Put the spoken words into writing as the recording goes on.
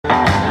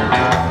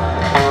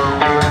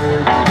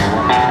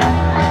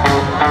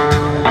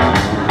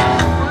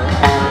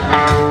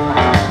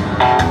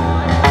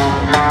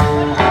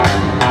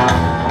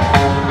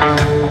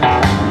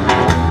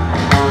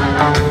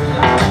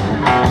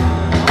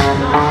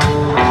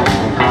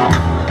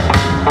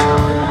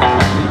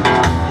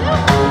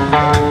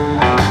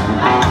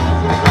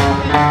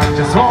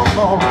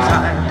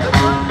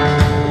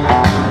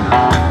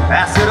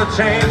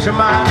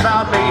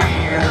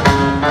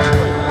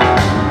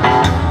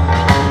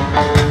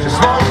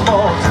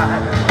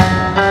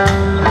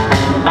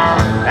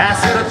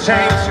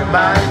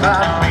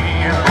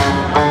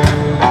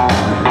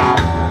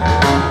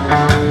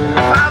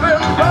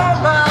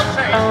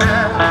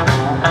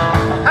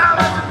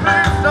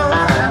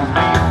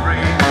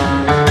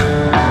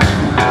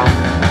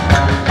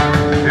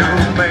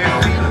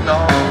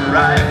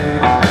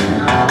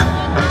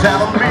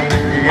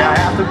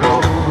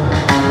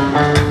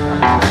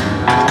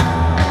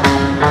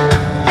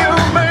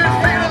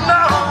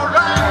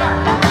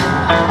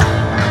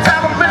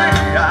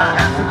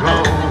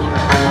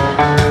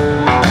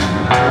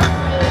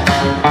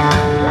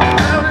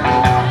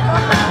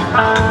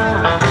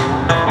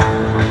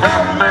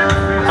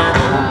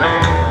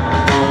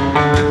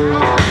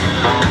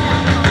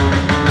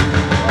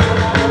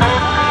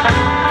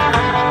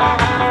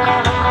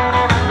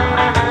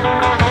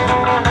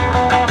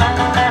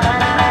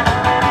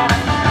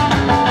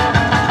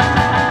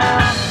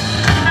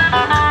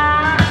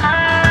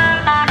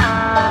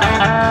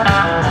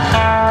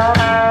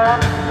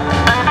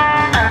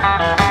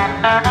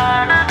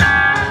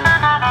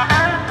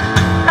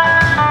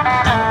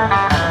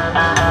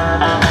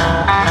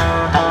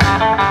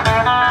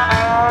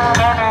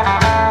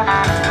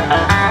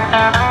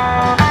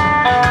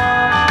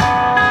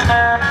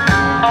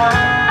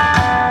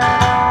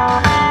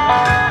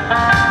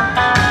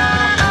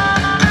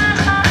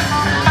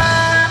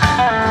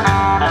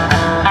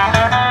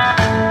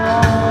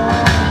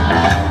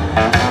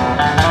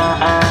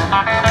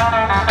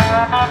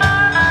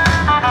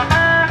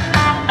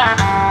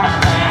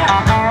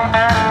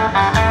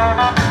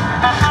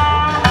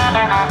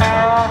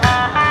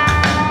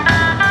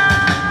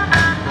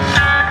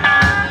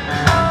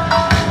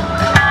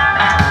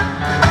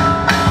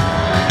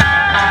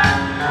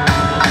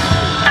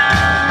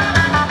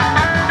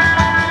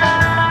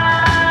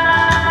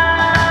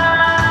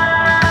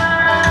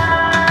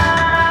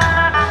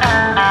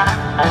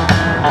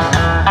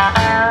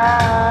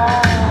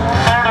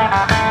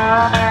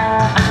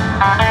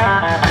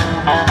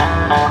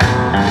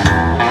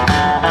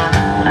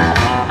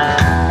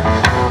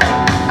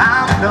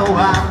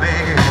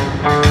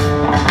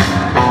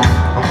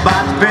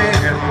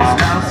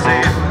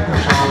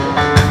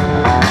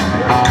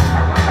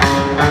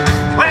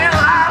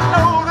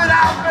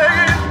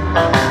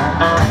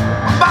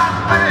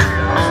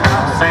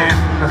sin.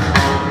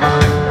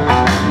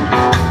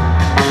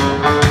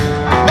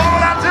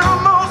 Lord, I do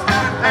most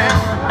anything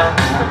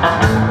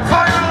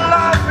for your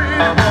love me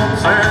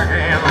once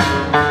again.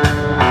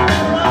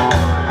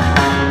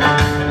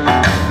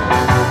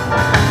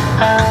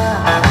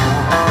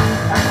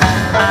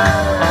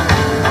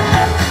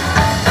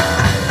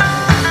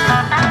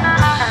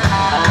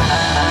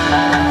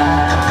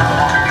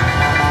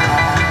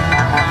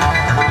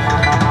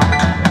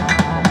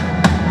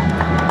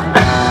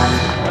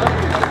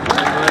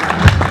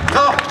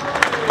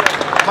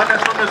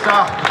 Ist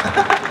da.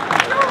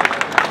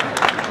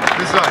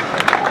 Bis gleich.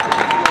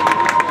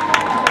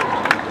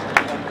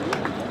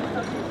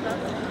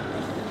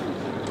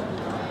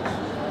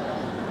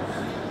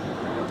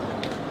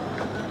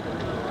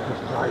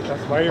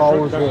 Das war ja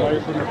schon der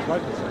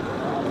zweite.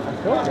 Ach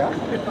so, ja?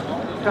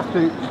 Ich dachte,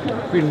 ich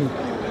bin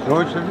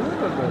Deutscher.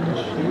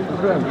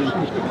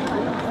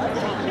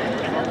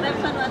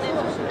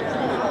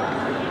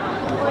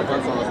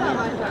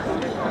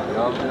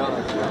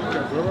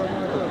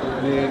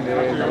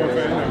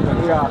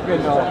 Ja,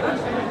 genau.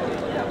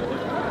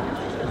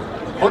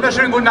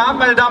 Wunderschönen guten Abend,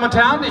 meine Damen und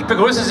Herren. Ich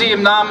begrüße Sie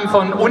im Namen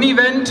von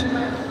Univent.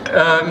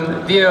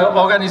 Wir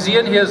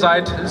organisieren hier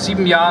seit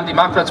 7 Jahren die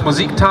Marktplatz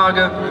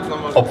Musiktage,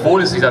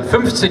 obwohl es sie seit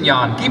 15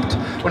 Jahren gibt.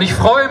 Und ich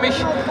freue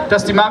mich,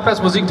 dass die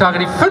Marktplatz Musiktage,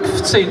 die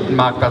 15.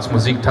 Marktplatz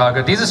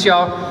Musiktage, dieses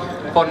Jahr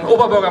von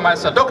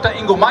Oberbürgermeister Dr.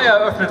 Ingo Meyer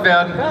eröffnet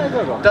werden.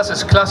 Das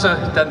ist klasse,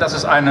 denn das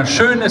ist ein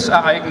schönes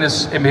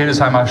Ereignis im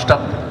Hildesheimer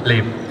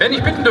Stadtleben. Wenn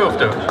ich bitten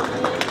dürfte.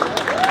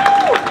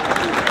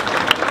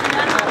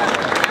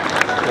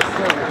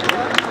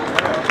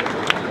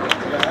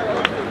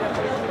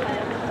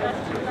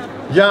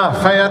 Ja,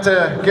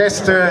 verehrte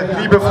Gäste,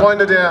 liebe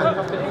Freunde der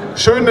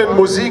schönen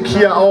Musik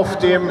hier auf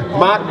dem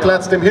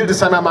Marktplatz, dem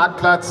Hildesheimer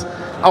Marktplatz.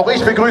 Auch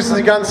ich begrüße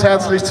Sie ganz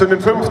herzlich zu den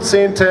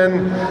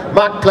 15.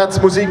 Marktplatz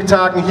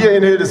Musiktagen hier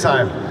in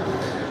Hildesheim.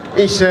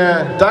 Ich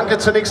danke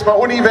zunächst mal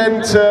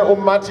Univent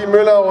um Martin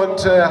Müller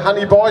und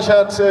Hanni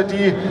Borchert,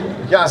 die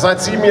ja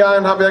seit 7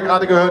 Jahren, haben wir ja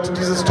gerade gehört,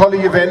 dieses tolle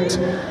Event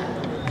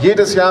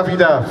jedes Jahr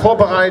wieder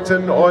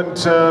vorbereiten.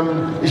 Und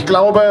ich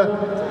glaube,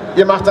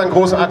 ihr macht einen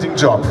großartigen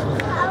Job,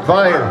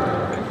 weil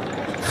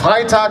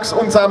freitags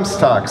und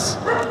samstags,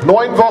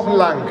 9 Wochen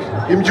lang,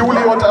 im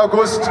Juli und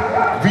August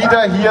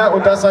wieder hier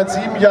und das seit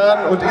 7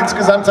 Jahren und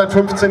insgesamt seit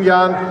 15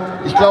 Jahren.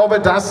 Ich glaube,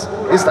 das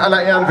ist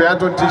aller Ehren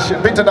wert und ich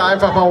bitte da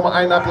einfach mal um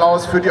einen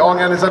Applaus für die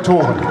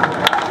Organisatoren.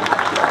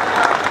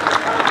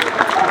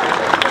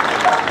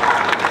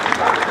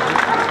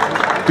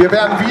 Wir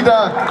werden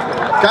wieder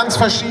ganz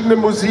verschiedene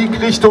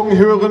Musikrichtungen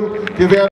hören. Wir werden